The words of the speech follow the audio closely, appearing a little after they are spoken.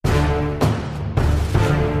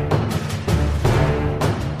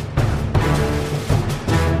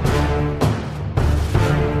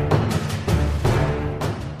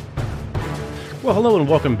Well, hello and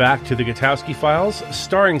welcome back to the Gutowski Files,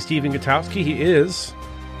 starring Stephen Gutowski. He is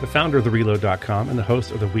the founder of TheReload.com and the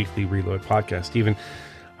host of the weekly Reload podcast. Stephen,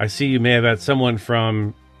 I see you may have had someone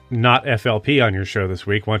from not FLP on your show this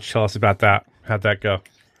week. Why don't you tell us about that? How'd that go?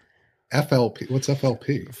 FLP? What's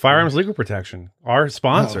FLP? Firearms Legal Protection, our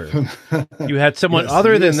sponsor. Oh. You had someone Yes,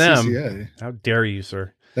 other than USCCA. them. How dare you,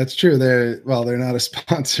 sir? That's true. They're not a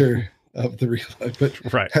sponsor of the Reload,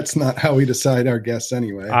 but Right. That's not how we decide our guests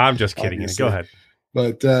anyway. I'm just kidding. Obviously. Go ahead.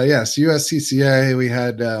 But yes, USCCA, we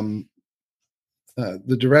had the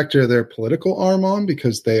director of their political arm on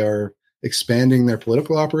because they are expanding their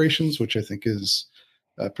political operations, which I think is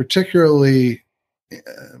particularly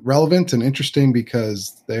relevant and interesting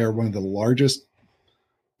because they are one of the largest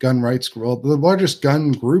gun rights, the largest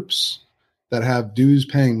gun groups that have dues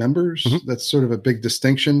paying members. Mm-hmm. That's sort of a big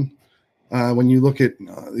distinction. When you look at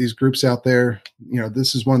these groups out there,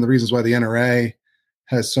 this is one of the reasons why the NRA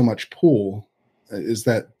has so much pull, is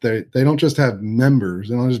that they don't just have members,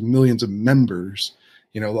 they don't just have millions of members.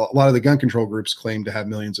 A lot of the gun control groups claim to have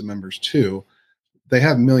millions of members too. They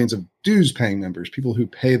have millions of dues paying members, people who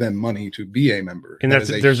pay them money to be a member. And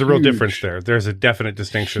there's a real difference there. There's a definite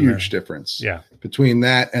distinction. Huge difference. Yeah. Between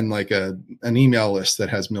that and like an email list that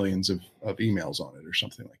has millions of emails on it or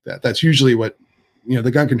something like that. That's usually what,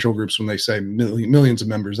 the gun control groups, when they say millions of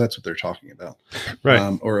members, that's what they're talking about.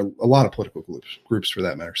 Right. Or a lot of political groups for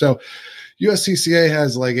that matter. So USCCA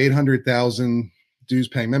has like 800,000 dues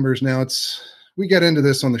paying members. Now we get into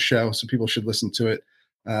this on the show, so people should listen to it.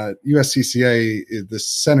 USCCA, the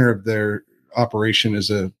center of their operation,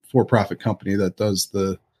 is a for-profit company that does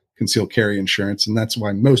the concealed carry insurance, and that's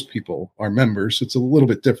why most people are members. It's a little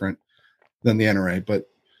bit different than the NRA, but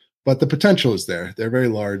the potential is there. They're very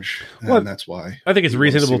large, and that's why I think it's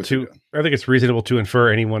reasonable to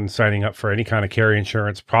infer anyone signing up for any kind of carry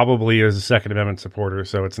insurance probably is a Second Amendment supporter.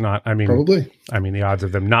 So it's not. Probably. The odds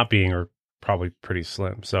of them not being are probably pretty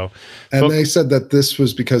slim. So, they said that this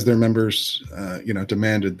was because their members,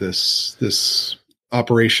 demanded this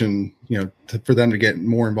operation, for them to get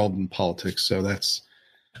more involved in politics. So that's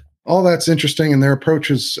interesting. And their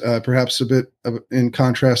approach is perhaps a bit in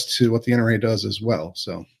contrast to what the NRA does as well.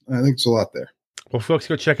 So I think it's a lot there. Well, folks,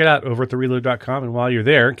 go check it out over at thereload.com. And while you're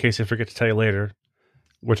there, in case I forget to tell you later,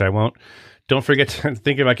 which I won't, don't forget to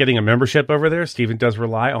think about getting a membership over there. Stephen does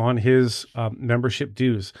rely on his membership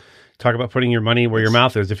dues. Talk about putting your money where your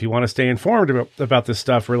mouth is. If you want to stay informed about this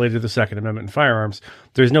stuff related to the Second Amendment and firearms,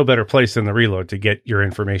 there's no better place than the Reload to get your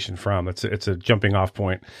information from. It's a jumping off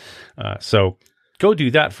point. So go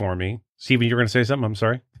do that for me. Stephen, you were going to say something? I'm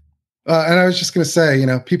sorry. And I was just going to say,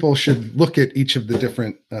 people should look at each of the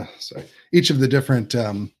different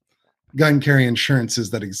gun carry insurances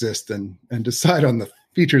that exist and decide on the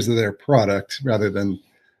features of their product rather than,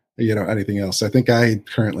 anything else. I think I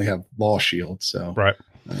currently have Law Shield. So right.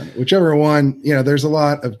 Whichever one, there's a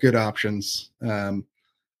lot of good options. And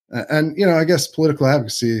I guess political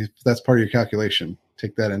advocacy, if that's part of your calculation,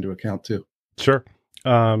 take that into account too. Sure.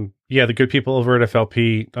 The good people over at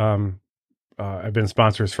FLP, have been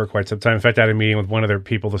sponsors for quite some time. In fact, I had a meeting with one of their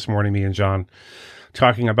people this morning, me and John,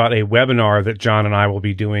 talking about a webinar that John and I will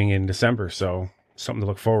be doing in December. So something to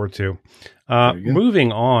look forward to.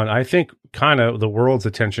 Moving on, I think kind of the world's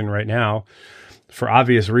attention right now, for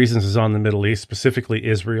obvious reasons, is on the Middle East, specifically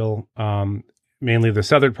Israel, mainly the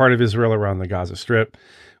southern part of Israel around the Gaza Strip,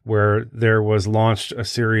 where there was launched a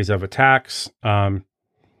series of attacks. I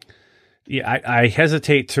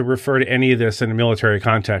hesitate to refer to any of this in a military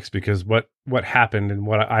context because what happened and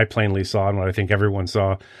what I plainly saw and what I think everyone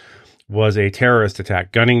saw was a terrorist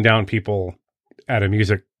attack, gunning down people at a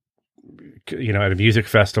music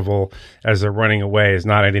festival as they're running away is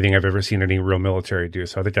not anything I've ever seen any real military do.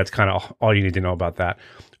 So I think that's kind of all you need to know about that.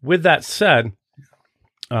 With that said,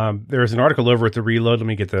 there's an article over at The Reload. Let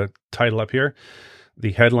me get the title up here.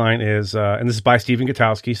 The headline is, and this is by Stephen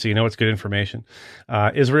Gutowski, so you know it's good information.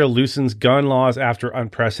 Israel loosens gun laws after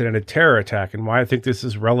unprecedented terror attack. And why I think this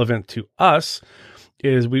is relevant to us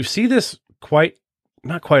is we see this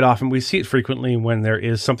not quite often. We see it frequently when there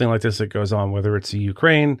is something like this that goes on, whether it's the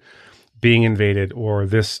Ukraine being invaded or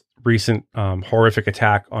this recent horrific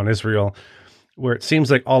attack on Israel, where it seems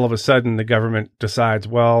like all of a sudden the government decides,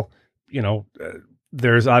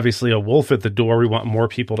 there's obviously a wolf at the door. We want more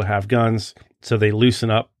people to have guns. So they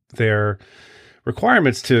loosen up their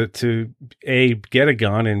requirements to A, get a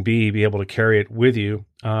gun, and B, be able to carry it with you.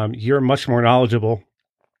 You're much more knowledgeable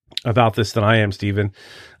about this than I am, Stephen.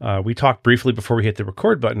 We talked briefly before we hit the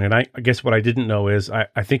record button, and I guess what I didn't know is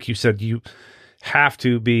I think you said you have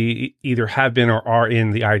to be either have been or are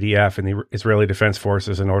in the IDF and the Israeli Defense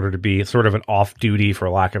Forces in order to be sort of an off-duty, for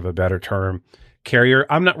lack of a better term, carrier?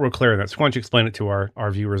 I'm not real clear on that. So why don't you explain it to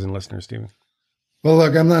our viewers and listeners, Stephen? Well,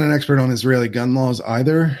 look, I'm not an expert on Israeli gun laws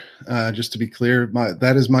either. Just to be clear,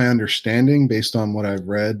 that is my understanding based on what I've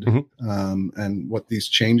read and what these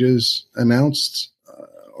changes announced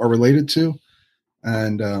are related to.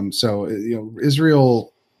 And so,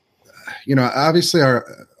 Israel, obviously our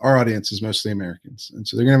audience is mostly Americans. And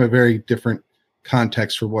so they're going to have a very different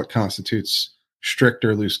context for what constitutes strict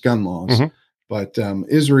or loose gun laws. But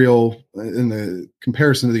Israel, in the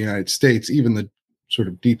comparison to the United States, even the sort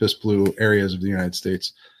of deepest blue areas of the United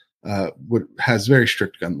States, has very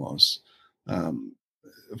strict gun laws.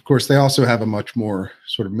 Of course, they also have a much more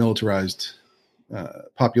sort of militarized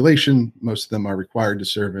population. Most of them are required to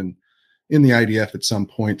serve in the IDF at some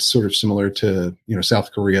point, sort of similar to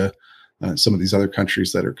South Korea, some of these other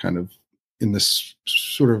countries that are kind of in this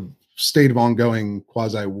sort of state of ongoing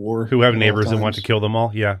quasi-war. Who have neighbors that want to kill them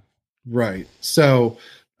all. Yeah. Right. So,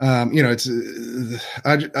 it's,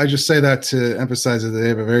 I just say that to emphasize that they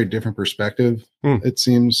have a very different perspective, it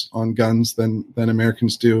seems, on guns than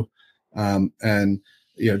Americans do. And,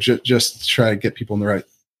 just try to get people in the right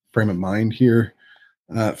frame of mind here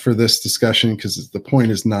for this discussion, because the point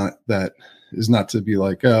is not to be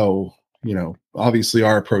like, oh, obviously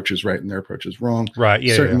our approach is right and their approach is wrong. Right.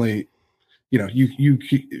 Yeah. Certainly,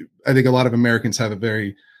 I think a lot of Americans have a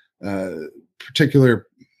very particular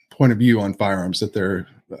point of view on firearms, that they're,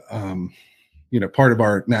 part of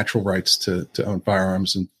our natural rights to own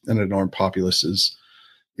firearms, and an armed populace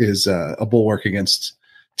is a bulwark against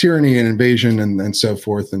tyranny and invasion and so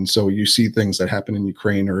forth. And so you see things that happen in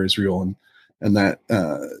Ukraine or Israel, and that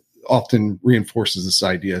often reinforces this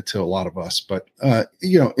idea to a lot of us. But,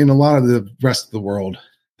 in a lot of the rest of the world,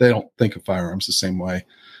 they don't think of firearms the same way.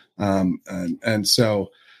 And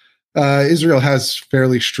so Israel has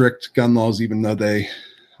fairly strict gun laws, even though they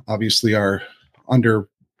obviously are under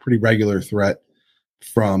pretty regular threat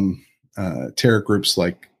from terror groups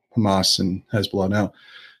like Hamas and Hezbollah. Now,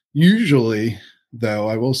 usually, though,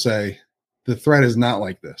 I will say the threat is not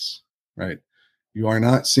like this, right? You are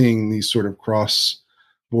not seeing these sort of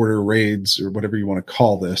cross-border raids, or whatever you want to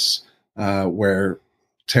call this, where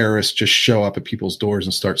terrorists just show up at people's doors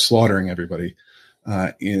and start slaughtering everybody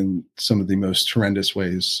in some of the most horrendous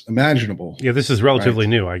ways imaginable. Yeah, this is relatively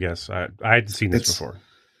new, I guess. I hadn't seen this before.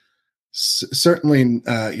 Certainly,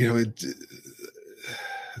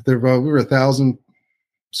 there were over 1,000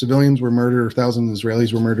 civilians were murdered, 1,000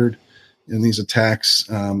 Israelis were murdered in these attacks.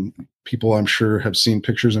 People, I'm sure, have seen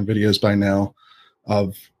pictures and videos by now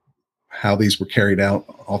of how these were carried out,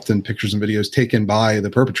 often pictures and videos taken by the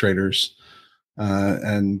perpetrators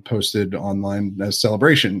and posted online as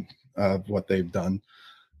celebration of what they've done.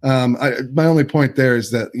 My only point there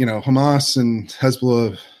is that, Hamas and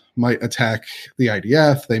Hezbollah might attack the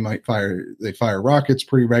IDF. They fire rockets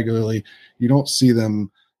pretty regularly. You don't see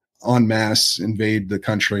them en masse invade the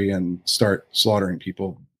country and start slaughtering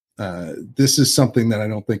people. This is something that I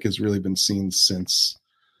don't think has really been seen since,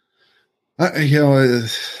 the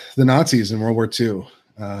Nazis in World War II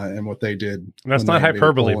and what they did. And that's not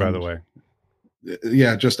hyperbole, by the way.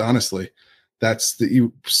 Yeah, just honestly,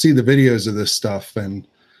 you see the videos of this stuff, and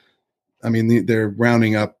I mean, they're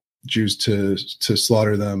rounding up Jews to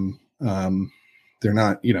slaughter them. They're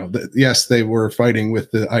not, yes, they were fighting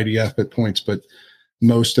with the IDF at points, but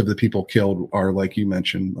most of the people killed are, like you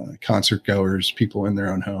mentioned, concert goers, people in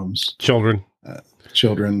their own homes, children,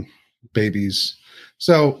 babies.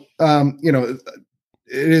 So, it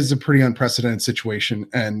is a pretty unprecedented situation.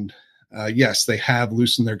 And yes, they have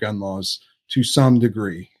loosened their gun laws to some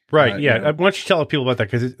degree. Right. Yeah. Why don't you tell people about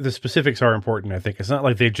that? Because the specifics are important, I think. It's not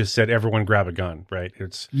like they just said, everyone grab a gun, right?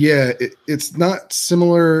 It's not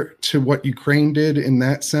similar to what Ukraine did in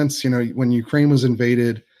that sense. When Ukraine was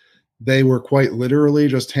invaded, they were quite literally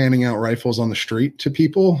just handing out rifles on the street to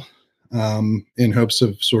people in hopes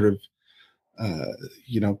of sort of,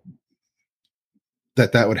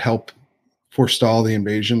 that would help forestall the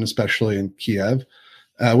invasion, especially in Kiev,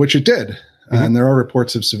 which it did. And there are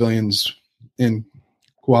reports of civilians in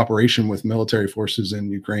cooperation with military forces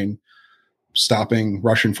in Ukraine stopping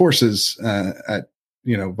Russian forces at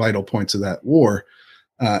vital points of that war.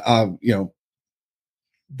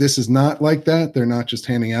 This is not like that. They're not just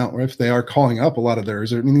handing out rifles. They are calling up a lot of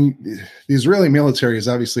theirs. I mean, the Israeli military is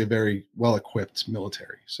obviously a very well-equipped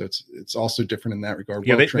military, so it's also different in that regard.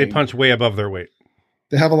 Yeah, they punch way above their weight.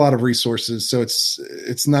 They have a lot of resources, so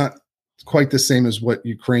it's not quite the same as what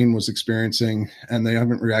Ukraine was experiencing, and they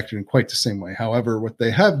haven't reacted in quite the same way. However, what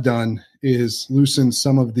they have done is loosen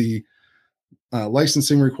some of the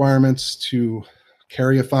licensing requirements to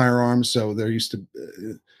carry a firearm. So there used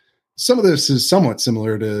to some of this is somewhat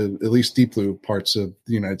similar to at least deep blue parts of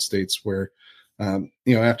the United States, where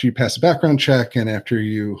After you pass a background check and after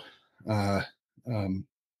you uh, um,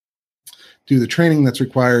 do the training that's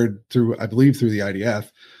required through, I believe, through the IDF,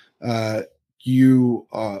 you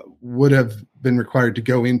would have been required to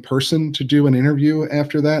go in person to do an interview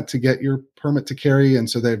after that to get your permit to carry. And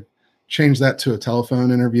so they've changed that to a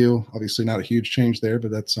telephone interview. Obviously not a huge change there,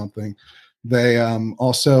 but that's something. They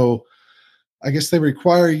also, I guess they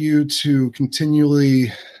require you to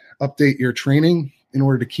continually update your training in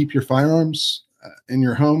order to keep your firearms in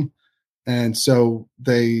your home. And so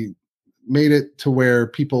they made it to where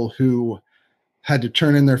people who had to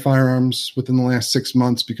turn in their firearms within the last 6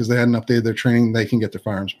 months because they hadn't updated their training, they can get their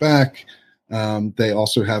firearms back. They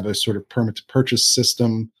also have a sort of permit to purchase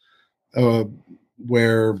system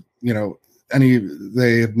where,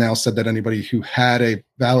 they have now said that anybody who had a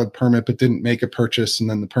valid permit but didn't make a purchase and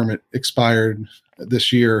then the permit expired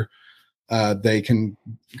this year, they can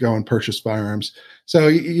go and purchase firearms. So,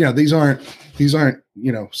 these aren't,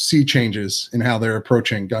 sea changes in how they're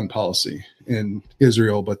approaching gun policy in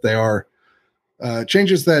Israel, but they are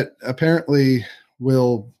changes that apparently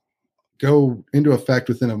will go into effect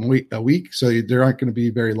within a week. So there aren't going to be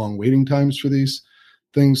very long waiting times for these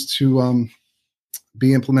things to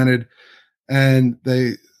be implemented. And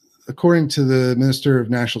they, according to the Minister of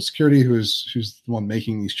National Security, who's the one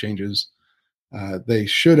making these changes, they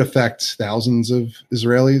should affect thousands of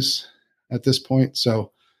Israelis at this point.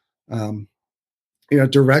 So,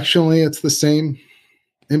 directionally, it's the same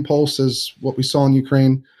impulse as what we saw in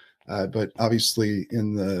Ukraine, but obviously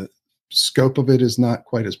in the scope of it is not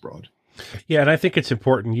quite as broad. Yeah, and I think it's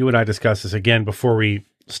important. You and I discussed this again before we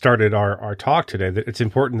started our talk today, that it's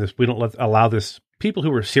important that we don't allow this, people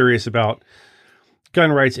who are serious about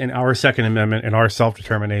gun rights and our Second Amendment and our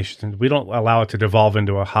self-determination, we don't allow it to devolve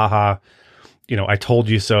into a ha-ha, I told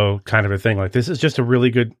you so kind of a thing. Like, this is just a really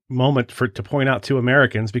good moment to point out to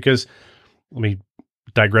Americans, because let me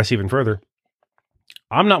digress even further.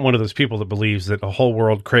 I'm not one of those people that believes that the whole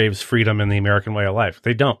world craves freedom in the American way of life.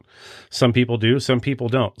 They don't. Some people do, some people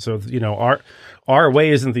don't. So, our way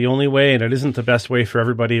isn't the only way, and it isn't the best way for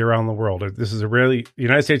everybody around the world. This is the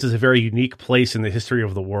United States is a very unique place in the history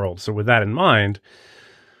of the world. So with that in mind,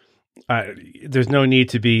 there's no need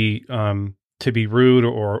to be rude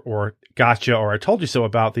or gotcha or I told you so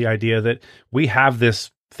about the idea that we have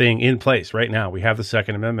this thing in place right now. We have the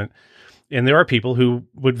Second Amendment. And there are people who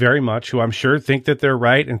would very much, who I'm sure think that they're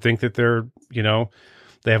right and think that they're,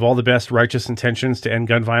 they have all the best righteous intentions to end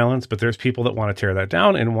gun violence. But there's people that want to tear that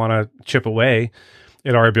down and want to chip away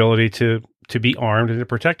at our ability to be armed and to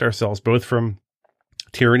protect ourselves, both from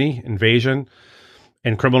tyranny, invasion,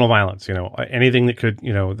 and criminal violence. Anything that could,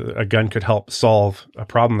 a gun could help solve a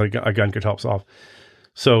problem that a gun could help solve.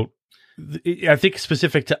 So I think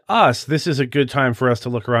specific to us, this is a good time for us to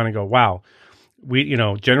look around and go, wow, we,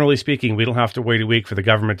 generally speaking, we don't have to wait a week for the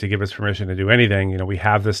government to give us permission to do anything. We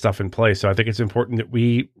have this stuff in place. So I think it's important that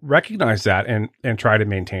we recognize that and try to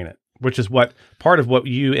maintain it, which is part of what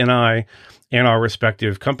you and I and our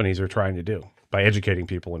respective companies are trying to do by educating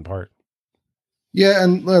people in part. Yeah.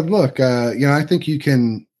 And look, I think you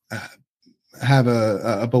can have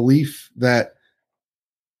a belief that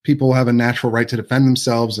people have a natural right to defend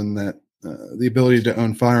themselves and that the ability to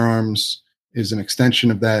own firearms is an extension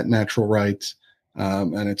of that natural right.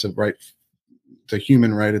 And it's a right, it's a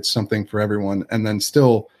human right. It's something for everyone. And then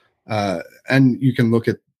still, and you can look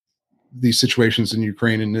at these situations in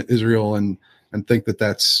Ukraine and Israel and think that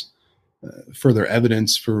that's further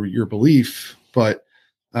evidence for your belief, but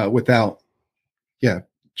without,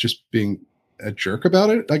 just being a jerk about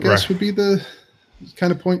it, I guess, right, would be the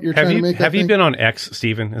kind of point you're trying to make. Have you been on X,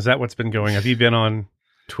 Stephen? Is that what's been going? Have you been on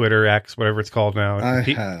Twitter, X, whatever it's called now?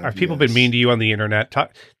 Have people been mean to you on the internet? Tell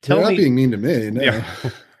They're me. Not being mean to me, no. Yeah.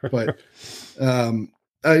 But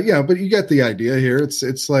but you get the idea here.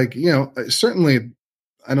 It's like, certainly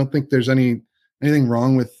I don't think there's anything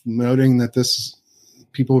wrong with noting that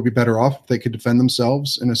people would be better off if they could defend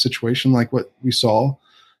themselves in a situation like what we saw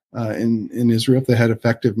in Israel, if they had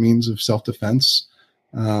effective means of self-defense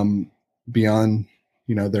beyond,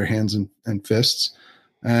 their hands and fists.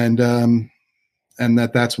 And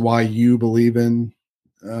that's why you believe in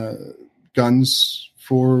guns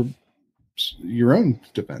for your own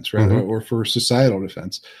defense, right? Mm-hmm. Or for societal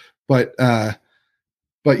defense. But yeah,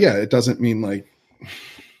 it doesn't mean like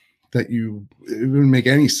that it wouldn't make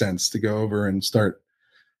any sense to go over and start,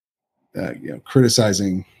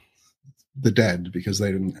 criticizing the dead because they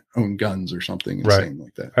didn't own guns or something insane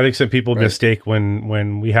like that. I think some people mistake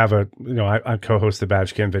when we have I co-host the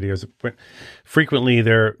Badge Cam videos. Frequently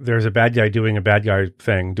there's a bad guy doing a bad guy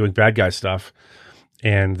thing, doing bad guy stuff.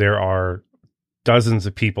 And there are dozens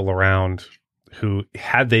of people around who,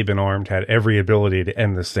 had they been armed, had every ability to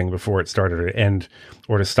end this thing before it started to end,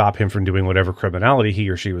 or to stop him from doing whatever criminality he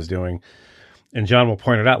or she was doing. And John will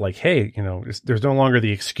point it out, like, hey, there's no longer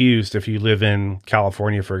the excuse if you live in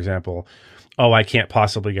California, for example, oh, I can't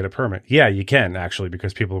possibly get a permit. Yeah, you can, actually,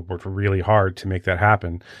 because people have worked really hard to make that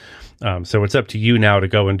happen. So it's up to you now to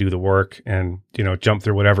go and do the work and, jump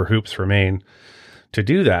through whatever hoops remain to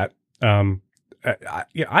do that.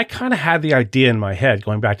 I kind of had the idea in my head,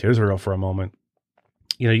 going back to Israel for a moment.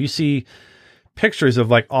 You see pictures of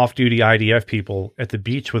like off-duty IDF people at the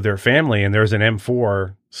beach with their family, and there's an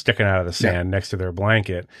M4 sticking out of the sand next to their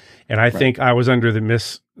blanket. And I think I was under the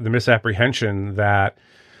misapprehension that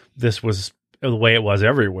this was the way it was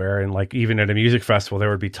everywhere. And like, even at a music festival,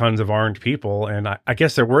 there would be tons of armed people. And I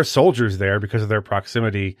guess there were soldiers there because of their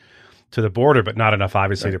proximity to the border, but not enough,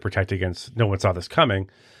 obviously, to protect against, no one saw this coming.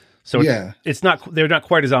 So it's not, they're not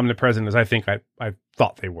quite as omnipresent as I think I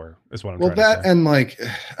thought they were, is what I'm trying to say. Well, that, and like,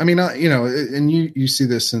 I mean, and you see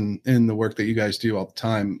this in the work that you guys do all the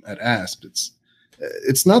time at ASP.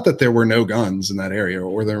 It's not that there were no guns in that area,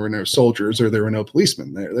 or there were no soldiers, or there were no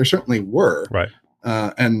policemen. There certainly were. Right.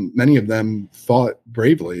 And many of them fought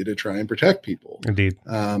bravely to try and protect people. Indeed.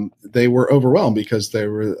 They were overwhelmed because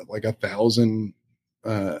there were like 1,000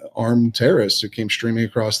 armed terrorists who came streaming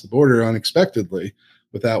across the border unexpectedly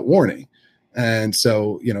without warning. And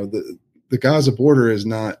so, the Gaza border is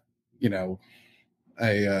not, it's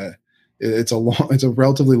a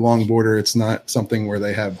relatively long border. It's not something where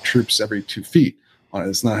they have troops every 2 feet on it.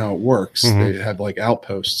 It's not how it works. Mm-hmm. They have like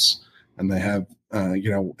outposts, and they have,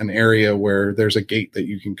 an area where there's a gate that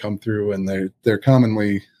you can come through, and they're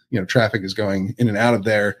commonly, traffic is going in and out of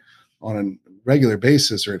there on a regular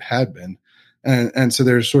basis, or it had been. And so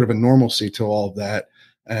there's sort of a normalcy to all of that.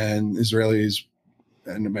 And Israelis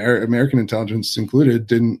and American intelligence included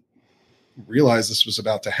didn't realize this was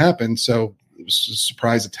about to happen. So it was a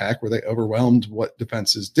surprise attack where they overwhelmed what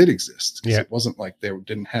defenses did exist. Yeah. It wasn't like they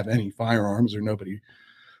didn't have any firearms, or nobody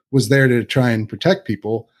was there to try and protect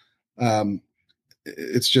people.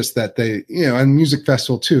 It's just that they, and music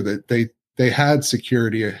festival too, that they had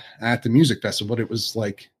security at the music festival, but it was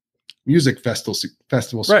like music festival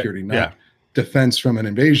security, not defense from an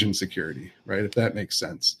invasion security, right? If that makes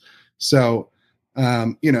sense. So,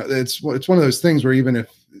 it's one of those things where even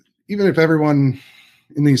if everyone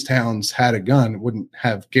in these towns had a gun, it wouldn't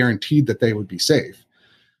have guaranteed that they would be safe.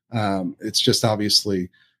 It's just obviously,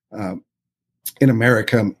 in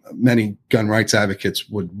America, many gun rights advocates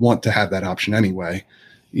would want to have that option anyway,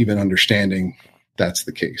 even understanding that's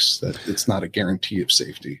the case, that it's not a guarantee of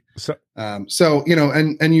safety. So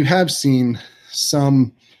and you have seen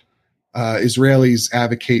some Israelis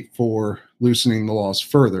advocate for loosening the laws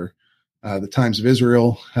further. The Times of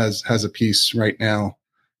Israel has a piece right now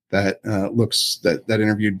that that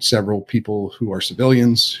interviewed several people who are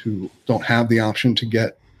civilians who don't have the option to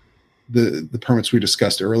get the permits we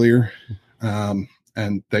discussed earlier.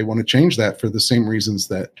 And they want to change that for the same reasons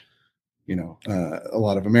that, a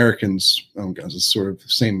lot of Americans own guns. It's sort of the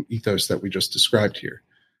same ethos that we just described here.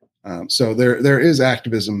 So there is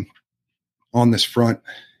activism on this front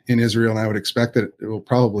in Israel, and I would expect that it will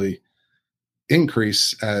probably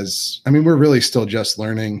increase we're really still just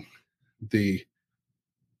learning the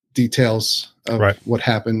details of what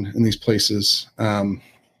happened in these places.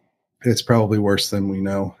 It's probably worse than we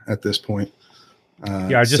know at this point.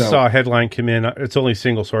 I just saw a headline come in. It's only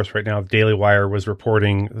single source right now. The Daily Wire was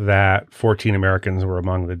reporting that 14 Americans were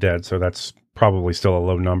among the dead. So that's probably still a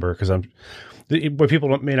low number, because what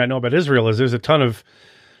people may not know about Israel is there's a ton of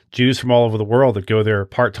Jews from all over the world that go there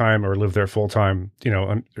part-time or live there full-time,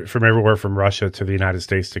 from everywhere from Russia to the United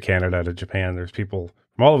States to Canada to Japan. There's people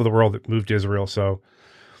from all over the world that moved to Israel. So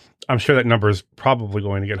I'm sure that number is probably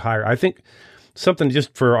going to get higher. I think something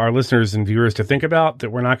just for our listeners and viewers to think about that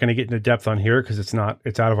we're not going to get into depth on here because it's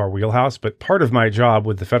out of our wheelhouse. But part of my job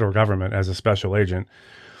with the federal government as a special agent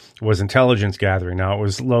was intelligence gathering. Now, it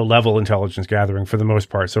was low-level intelligence gathering for the most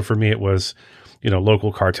part. So for me, it was,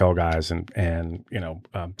 local cartel guys and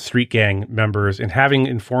street gang members, and having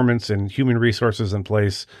informants and human resources in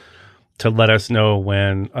place to let us know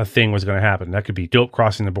when a thing was going to happen. That could be dope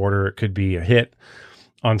crossing the border. It could be a hit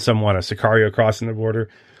on someone, a Sicario crossing the border.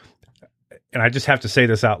 And I just have to say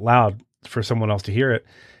this out loud for someone else to hear it.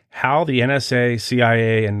 How the NSA,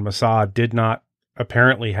 CIA, and Mossad did not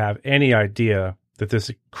apparently have any idea that this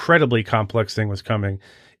incredibly complex thing was coming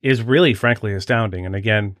is really, frankly, astounding. And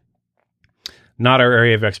again, not our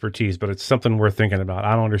area of expertise, but it's something worth thinking about.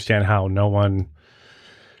 I don't understand how no one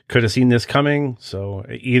could have seen this coming. So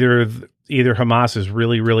either Hamas has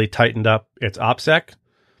really, really tightened up its OPSEC,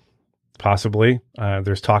 possibly.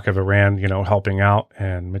 There's talk of Iran, helping out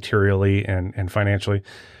and materially and financially.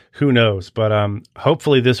 Who knows? But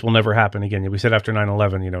hopefully this will never happen again. We said after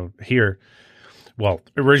 9/11, here, well,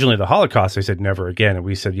 originally the Holocaust, they said never again. And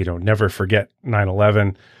we said, never forget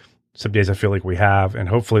 9/11. Some days I feel like we have. And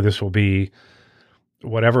hopefully this will be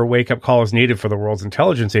whatever wake-up call is needed for the world's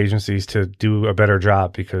intelligence agencies to do a better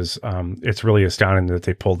job, because it's really astounding that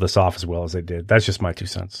they pulled this off as well as they did. That's just my 2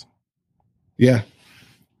 cents. Yeah.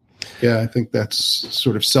 Yeah, I think that's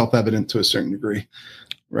sort of self-evident to a certain degree,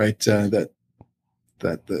 right? That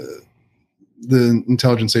the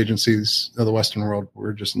intelligence agencies of the Western world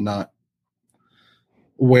were just not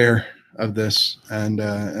aware of this, and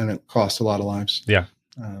it cost a lot of lives. Yeah.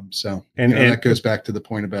 And that goes back to the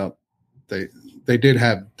point about they did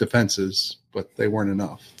have defenses, but they weren't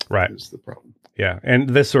enough. Right. Is the problem. Yeah. And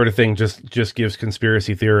this sort of thing just gives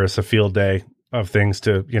conspiracy theorists a field day of things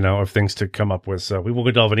to come up with. So we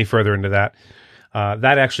won't delve any further into that.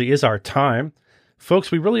 That actually is our time. Folks,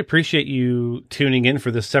 we really appreciate you tuning in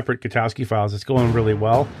for this separate Gutowski Files. It's going really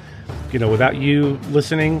well. Without you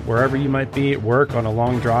listening, wherever you might be, at work, on a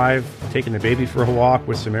long drive, taking the baby for a walk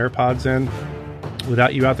with some AirPods in,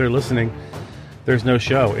 without you out there listening, there's no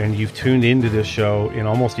show. And you've tuned into this show in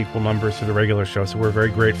almost equal numbers to the regular show. So we're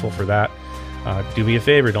very grateful for that. Do me a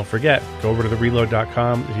favor. Don't forget, go over to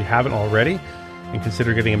thereload.com if you haven't already and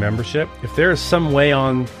consider getting a membership. If there is some way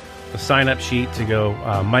on the sign-up sheet to go,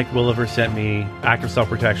 Mike Williver sent me, Active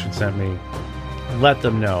Self-Protection sent me, let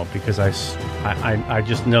them know, because I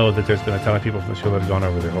just know that there's been a ton of people from the show that have gone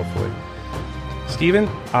over there, hopefully. Stephen,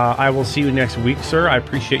 I will see you next week, sir. I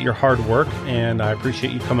appreciate your hard work, and I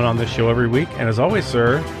appreciate you coming on this show every week. And as always,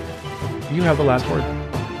 sir, you have the last word.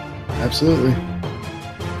 Absolutely.